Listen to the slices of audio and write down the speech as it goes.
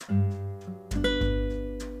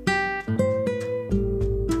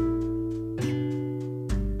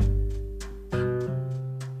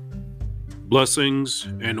Blessings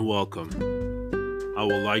and welcome. I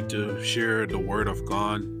would like to share the Word of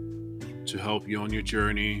God to help you on your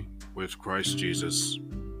journey with Christ Jesus.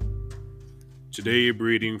 Today, I'm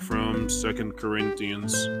reading from 2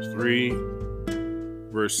 Corinthians 3,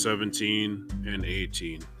 verse 17 and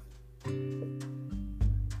 18.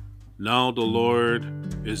 Now the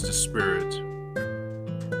Lord is the Spirit,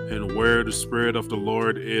 and where the Spirit of the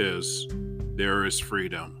Lord is, there is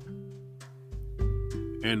freedom.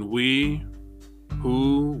 And we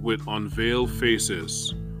who with unveiled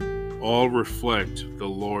faces all reflect the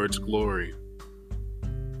Lord's glory,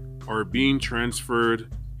 are being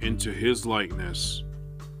transferred into His likeness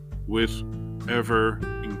with ever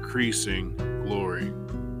increasing glory,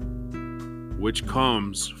 which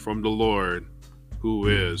comes from the Lord who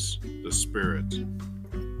is the Spirit.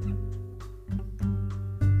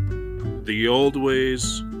 The old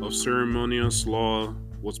ways of ceremonious law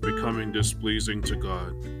was becoming displeasing to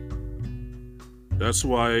God. That's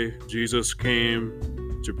why Jesus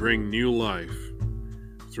came to bring new life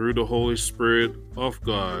through the Holy Spirit of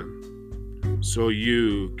God, so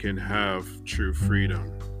you can have true freedom.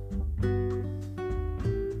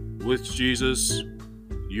 With Jesus,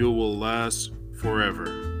 you will last forever.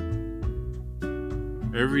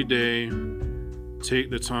 Every day,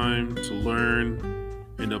 take the time to learn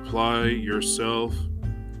and apply yourself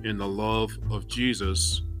in the love of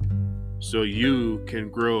Jesus, so you can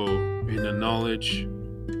grow in the knowledge,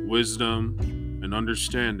 wisdom, and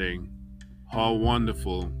understanding how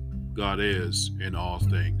wonderful God is in all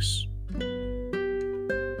things.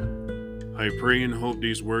 I pray and hope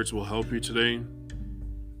these words will help you today.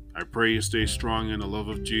 I pray you stay strong in the love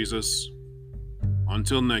of Jesus.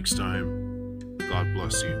 Until next time, God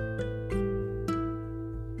bless you.